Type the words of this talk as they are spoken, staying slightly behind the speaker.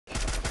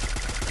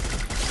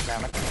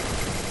damn it.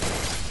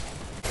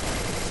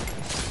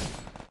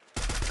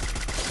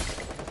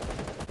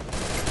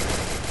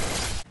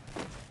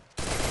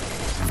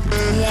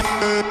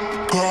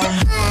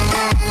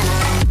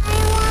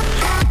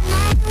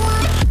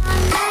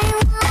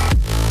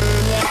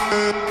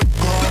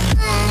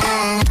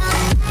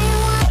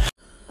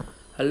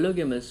 Hello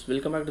gamers,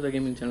 welcome back to the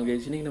gaming channel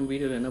guys. இன்னைக்கு நம்ம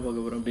வீடியோல என்ன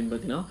பார்க்க போறோம் அப்படினு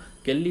பார்த்தீனா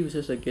கெல்லி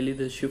vs கெல்லி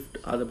தி ஷிஃப்ட்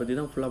அத பத்தி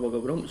தான் ஃபுல்லா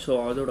பார்க்க போறோம். சோ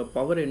அதோட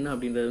பவர் என்ன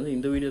அப்படிங்கறது வந்து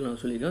இந்த வீடியோல நான்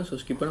சொல்லிருக்கேன். சோ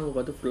ஸ்கிப் பண்ணாம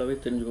பார்த்து ஃபுல்லாவே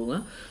தெரிஞ்சுக்கோங்க.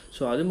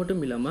 சோ அது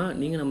மட்டும் இல்லாம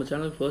நீங்க நம்ம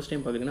சேனல் ஃபர்ஸ்ட்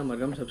டைம் பார்க்கறீங்கன்னா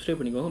மறக்காம Subscribe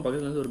பண்ணிக்கோங்க.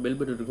 பக்கத்துல வந்து ஒரு பெல்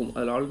பட்டன் இருக்கும்.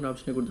 அதுல ஆல்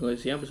ஆப்ஷனை கொடுத்துங்க.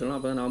 ஏன் அப்படி சொல்லலாம்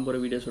அப்பதான் நான் போற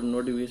வீடியோஸோட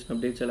நோட்டிஃபிகேஷன்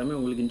அப்டேட்ஸ் எல்லாமே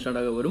உங்களுக்கு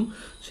இன்ஸ்டன்ட்டாக வரும்.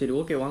 சரி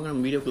ஓகே வாங்க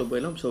நம்ம வீடியோக்குள்ள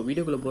போயிடலாம். சோ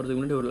வீடியோக்குள்ள போறதுக்கு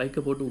முன்னாடி ஒரு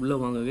லைக் போட்டு உள்ள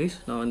வாங்க गाइस.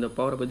 நான் இந்த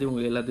பவரை பத்தி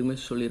உங்களுக்கு எல்லாத்துக்குமே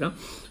சொல்லிறேன்.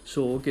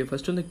 சோ ஓகே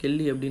ஃபர்ஸ்ட் வந்து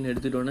கெல்லி அப்படினு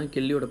எடுத்துட்டோம்னா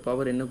கெல்லியோட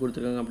பவர் என்ன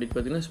கொடுத்திருக்காங்க அப்படி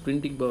பார்த்தீங்கன்னா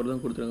ஸ்பிரிண்டிங் பவர்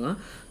தான் கொடுத்திருக்காங்க.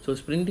 சோ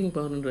ஸ்பிரிண்டிங்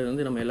பவர்ன்றது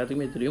வந்து நம்ம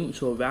எல்லாத்துக்குமே தெரியும்.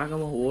 சோ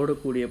வேகமா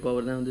ஓடக்கூடிய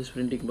பவர் தான் வந்து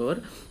ஸ்பிரிண்டிங் பவர்.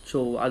 சோ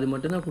அது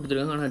மட்டும் தான்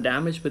கொடுத்திருக்காங்க. ஆனா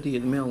டேமேஜ் பத்தி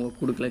எதுவுமே அவங்க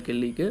கொடுக்கல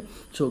கெல்லிக்கு.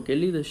 சோ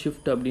கெல்லி தி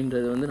ஷிஃப்ட்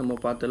அப்படின்றது வந்து நம்ம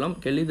பார்த்தலாம்.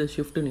 கெல்லி தி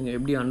ஷிஃப்ட் நீங்க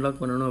எப்படி அன்லாக்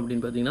பண்ணனும்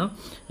அப்படினு பார்த்தீங்கன்னா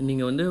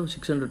நீங்க வந்து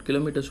 600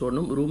 km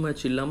ஓடணும். ரூம்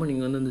மேட்ச் இல்லாம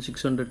நீங்க வந்து அந்த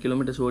 600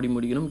 km ஓடி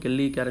முடிக்கணும்.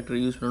 கெல்லி கேரக்டர்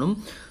யூஸ் பண்ணனும்.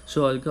 சோ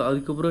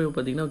அதுக்கு அப்புறம்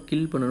பாத்தீங்கன்னா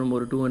கில் பண்ணனும்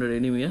ஒரு 200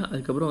 எனிமியை.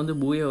 அதுக்கு அப்புறம் வந்து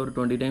பூயா ஒரு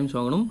 20 டைம்ஸ்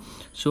வாங்கணும்.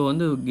 சோ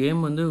வந்து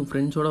கேம் வந்து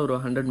ஃப்ரெண்ட்ஸோட ஒரு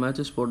 100 மேட்சஸ்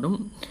போடணும்.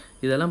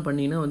 இதெல்லாம்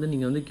பண்ணினா வந்து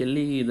நீங்க வந்து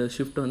கெல்லி தி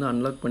ஷிஃப்ட் வந்து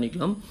அன்லாக்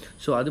பண்ணிக்கலாம்.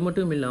 சோ அது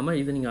மட்டும் இல்லாம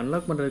இத நீங்க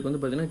அன்லாக் பண்றதுக்கு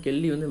வந்து பாத்தீங்கன்னா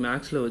கெல்லி வந்து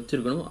மேக்ஸ்ல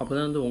வச்சிருக்கணும்.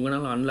 அப்பதான் வந்து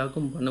உங்களால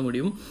அன்லாக்கும் பண்ண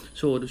முடியும்.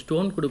 சோ ஒரு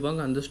ஸ்டோன்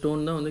கொடுப்பாங்க. அந்த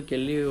ஸ்டோன் தான் வந்து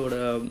கெல்லியோட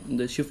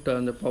இந்த ஷிஃப்ட்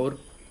அந்த பவர்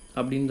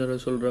அப்படிங்கற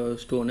சொல்ற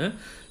ஸ்டோன்.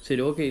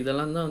 சரி ஓகே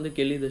இதெல்லாம் தான் வந்து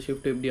கெல்லி தி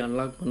ஷிஃப்ட் எப்படி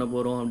அன்லாக் பண்ண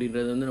போறோம்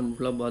அப்படிங்கறது வந்து நம்ம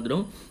ஃபுல்லா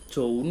பாத்துறோம்.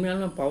 சோ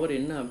உண்மையான பவர்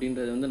என்ன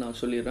அப்படிங்கறது வந்து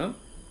நான் சொல்லிறேன்.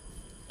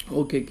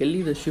 ஓகே கெல்லி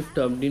தி ஷிஃப்ட்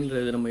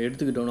அப்படிங்கறது நம்ம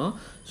எடுத்துக்கிட்டோம்னா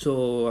சோ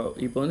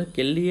இப்போ வந்து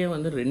கெல்லியே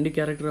வந்து ரெண்டு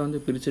கேரக்டரா வந்து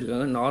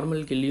பிரிச்சிருக்காங்க.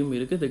 நார்மல் கெல்லியும்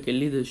இருக்கு, the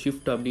கெல்லி தி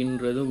ஷிஃப்ட்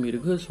அப்படின்றதும்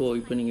இருக்கு. சோ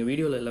இப்போ நீங்க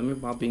வீடியோல எல்லாமே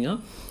பாப்பீங்க.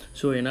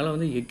 சோ என்னால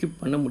வந்து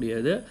எக்யூப் பண்ண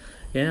முடியாது.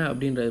 ஏன்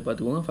அப்படின்றத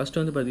பாத்துக்கோங்க. ஃபர்ஸ்ட்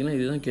வந்து பாத்தீங்கன்னா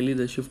இதுதான் கெல்லி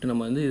தி ஷிஃப்ட்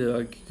நம்ம வந்து இத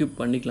எக்யூப்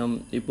பண்ணிக்கலாம்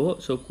இப்போ.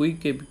 சோ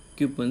குயிக்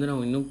எக்யூப் வந்து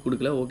நான் இன்னும்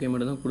கொடுக்கல. ஓகே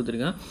மட்டும் தான்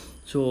கொடுத்திருக்கேன்.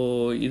 சோ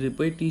இது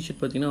போய் டி-ஷர்ட்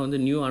பாத்தீங்கன்னா வந்து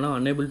நியூ ஆனா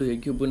unable to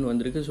equip ன்னு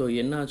வந்திருக்கு. சோ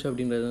என்ன ஆச்சு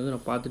அப்படிங்கறத வந்து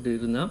நான் பார்த்துட்டு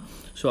இருந்தேன்.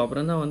 சோ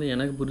அப்புறம் தான் வந்து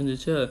எனக்கு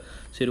புரிஞ்சிச்சு.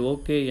 சரி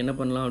ஓகே என்ன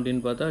பண்ணலாம்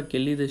அப்படினு பார்த்தா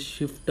கெல்லி தி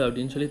ஷிஃப்ட்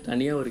அப்படினு சொல்லி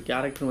தனியா ஒரு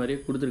கேரக்டர் மாதிரியே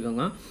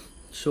கொடுத்திருக்காங்க.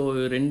 சோ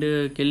ரெண்டு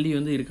கெல்லி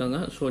வந்து இருக்காங்க.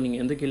 சோ நீங்க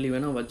எந்த கெல்லி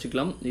வேணா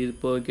வச்சுக்கலாம்.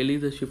 இப்போ கெல்லி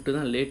தி ஷிஃப்ட்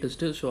தான்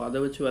லேட்டஸ்ட். சோ அத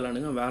வச்சு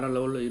விளையாடுங்க வேற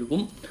லெவல்ல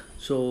இருக்கும்.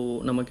 சோ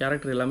நம்ம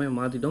கேரக்டர் எல்லாமே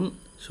மாத்திட்டோம்.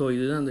 சோ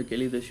இதுதான் அந்த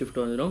கெல்லி தி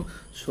ஷிஃப்ட் வந்துரும்.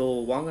 சோ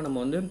வாங்க நம்ம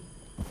வந்து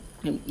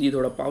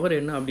இதோட பவர்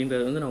என்ன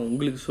அப்படிங்கறது வந்து நான்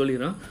உங்களுக்கு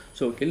சொல்லிறேன்.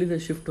 சோ கெல்லி தி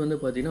ஷிஃப்ட் வந்து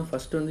பாத்தீங்கன்னா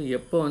ஃபர்ஸ்ட் வந்து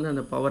எப்போ வந்து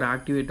அந்த பவர்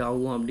ஆக்டிவேட்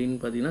ஆகும் அப்படினு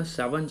பாத்தீங்கன்னா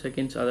 7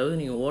 செகண்ட்ஸ் அதாவது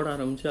நீங்க ஓட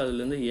ஆரம்பிச்சு அதுல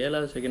இருந்து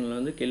 7வது செகண்ட்ல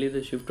வந்து கெல்லி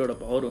தி ஷிஃப்ட்டோட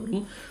பவர்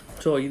வரும்.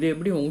 சோ இது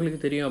எப்படி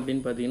உங்களுக்கு தெரியும்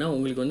அப்படினு பாத்தீங்கன்னா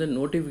உங்களுக்கு வந்து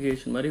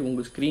நோட்டிஃபிகேஷன் மாதிரி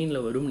உங்க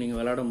ஸ்கிரீன்ல வரும் நீங்க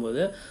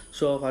விளையாடும்போது.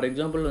 சோ ஃபார்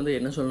எக்ஸாம்பிள் வந்து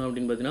என்ன சொல்லணும்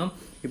அப்படினு பாத்தீங்கன்னா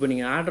இப்போ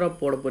நீங்க ஏர்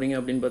டிராப் போட போறீங்க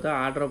அப்படினு பார்த்தா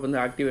ஏர் டிராப்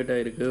வந்து ஆக்டிவேட்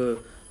ஆயிருக்கு.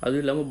 அது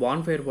இல்லாம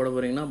பான்ஃபயர் போட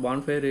போறீங்கன்னா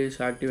பான்ஃபயர் இஸ்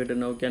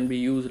ஆக்டிவேட்டட் நவ கேன் பி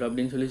யூஸ்ட்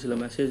அப்படினு சொல்லி சில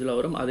மெசேஜ்ல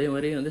வரும். அதே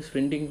மாதிரி வந்து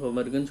ஸ்பிரிண்டிங்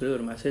பவர்க்குன்னு சொல்லி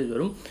ஒரு மெசேஜ்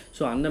வரும்.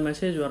 சோ அந்த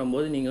மெசேஜ்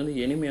வரும்போது நீங்க வந்து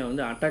எனிமியை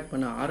வந்து அட்டாக்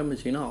பண்ண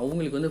ஆரம்பிச்சீங்கன்னா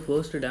அவங்களுக்கு வந்து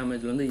ஃபர்ஸ்ட்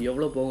டேமேஜ்ல வந்து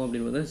எவ்வளவு போகும்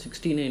அப்படினு பார்த்தா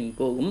 69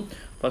 போகும்.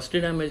 ஃபர்ஸ்ட்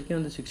டேமேஜ்க்கு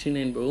வந்து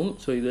 69 போகும்.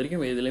 சோ இது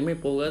வரைக்கும் எதுலயுமே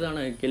போகாது.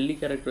 ஆனா கெல்லி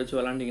கேரக்டர் வச்சு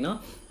விளையாண்டீங்கன்னா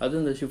அது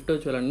இந்த ஷிஃப்ட்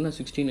வச்சு விளையாண்டீங்கன்னா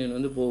 69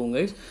 வந்து போகும்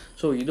गाइस.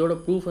 சோ இதோட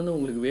ப்ரூஃப் வந்து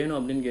உங்களுக்கு வேணும்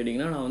அப்படினு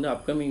கேட்டிங்கன்னா நான் வந்து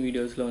அப்கமிங்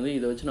வீடியோஸ்ல வந்து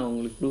இத வச்சு நான்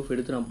உங்களுக்கு ப்ரூஃப்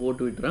எடுத்து நான்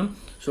போட்டு விட்டுறேன்.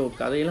 சோ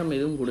கதையெல்லாம்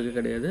எதுவும் கொடுக்க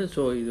கிடையாது.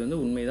 சோ இது வந்து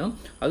உண்மைதான்.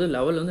 அது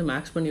லெவல் வந்து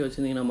மேக்ஸ் பண்ணி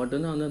வச்சிருந்தீங்கன்னா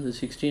மட்டும் தான் வந்து அந்த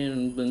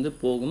 69 வந்து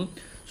போகும்.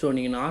 சோ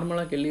நீங்க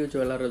நார்மலா கெல்லி வச்சு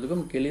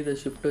விளையாடுறதுக்கும் கெல்லி தி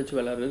ஷிஃப்ட் வச்சு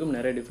விளையாடுறதுக்கும்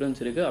நிறைய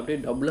டிஃபரன்ஸ் இருக்கு. அப்படியே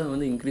டபுளா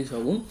வந்து இன்க்ரீஸ்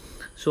ஆகும்.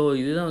 சோ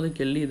இதுதான் வந்து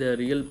கெல்லி தி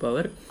ரியல்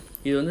பவர்.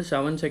 இது வந்து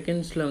 7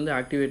 செகண்ட்ஸ்ல வந்து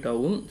ஆக்டிவேட்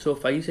ஆகும். சோ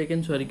 5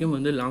 செகண்ட்ஸ் வரைக்கும்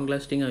வந்து லாங்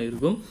லாஸ்டிங்கா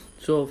இருக்கும்.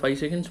 சோ 5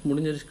 செகண்ட்ஸ்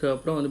முடிஞ்சதுக்கு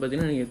அப்புறம் வந்து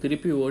பாத்தீங்கன்னா நீங்க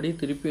திருப்பி ஓடி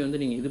திருப்பி வந்து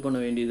நீங்க இது பண்ண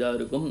வேண்டியதா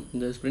இருக்கும்.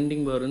 இந்த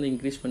ஸ்பிரிண்டிங் பவர் வந்து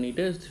இன்க்ரீஸ்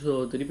பண்ணிட்டு சோ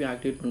திருப்பி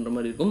ஆக்டிவேட் பண்ற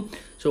மாதிரி இருக்கும்.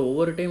 சோ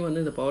ஒவ்வொரு டைம்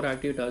வந்து இந்த பவர்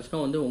ஆக்டிவேட்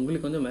ஆச்சுனா வந்து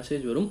உங்களுக்கு வந்து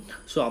மெசேஜ் வரும்.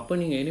 சோ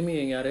அப்ப நீங்க எனிமி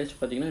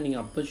யாரையாச்சும் பாத்தீங்கன்னா நீங்க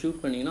அப்ப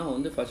ஷூட் பண்ணீங்கன்னா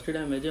வந்து ஃபர்ஸ்ட்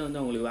டேமேஜே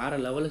வந்து உங்களுக்கு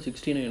வேற லெவல்ல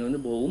 69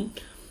 வந்து போகும்.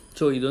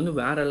 சோ இது வந்து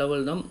வேற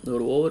லெவல் தான்.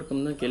 ஒரு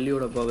ஓவர்கம் தான்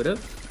கெல்லியோட பவர்.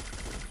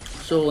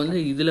 சோ வந்து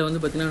இதுல வந்து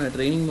பாத்தீங்கன்னா நான்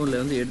ட்ரெய்னிங் மோட்ல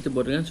வந்து எடுத்து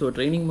போடுறேன். சோ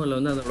ட்ரெய்னிங் மோட்ல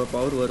வந்து அதோட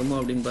பவர் வருமா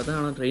அப்படினு பார்த்தா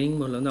ஆனா ட்ரெய்னிங்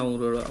மோட்ல வந்து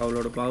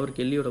அவளோட பவர்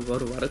கெல்லியோட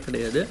பவர் வர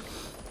கிடையாது.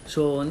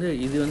 சோ வந்து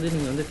இது வந்து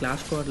நீங்க வந்து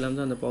கிளாஸ் ஸ்குவாட்ல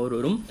இருந்து அந்த பவர்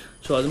வரும்.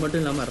 சோ அது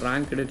மட்டும் இல்லாம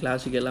ரேங்க்டு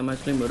கிளாசிக் எல்லா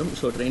மேட்ச்லயும் வரும்.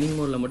 சோ ட்ரெய்னிங்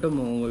மோட்ல மட்டும்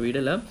உங்க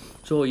விடல.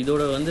 சோ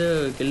இதோட வந்து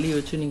கெல்லி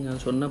வச்சு நீங்க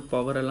சொன்ன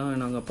பவர் எல்லாம்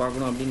நாங்க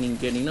பார்க்கணும் அப்படி நீங்க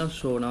கேட்டிங்கன்னா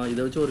சோ நான்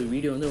இத வச்சு ஒரு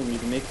வீடியோ வந்து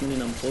உங்களுக்கு மேக் பண்ணி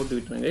நான் போட்டு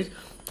விட்டுறேன் गाइस.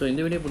 சோ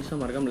இந்த வீடியோ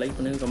பிடிச்சா மறக்காம லைக்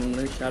பண்ணுங்க, கமெண்ட்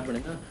பண்ணுங்க, ஷேர்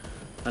பண்ணுங்க.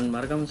 அண்ட்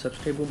மறக்காம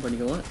சப்ஸ்கிரைபும்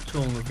பண்ணிக்கோங்க. ஸோ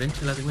உங்கள்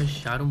ஃப்ரெண்ட்ஸ் எல்லாத்துக்குமே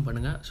ஷேரும்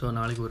பண்ணுங்கள். ஸோ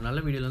நாளைக்கு ஒரு நல்ல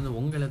வீடியோவில் வந்து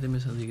உங்கள்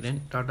எல்லாத்தையுமே சந்திக்கிறேன்.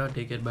 Tata,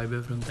 take care, by by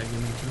from the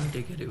gaming channel.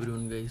 Take care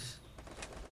everyone guys.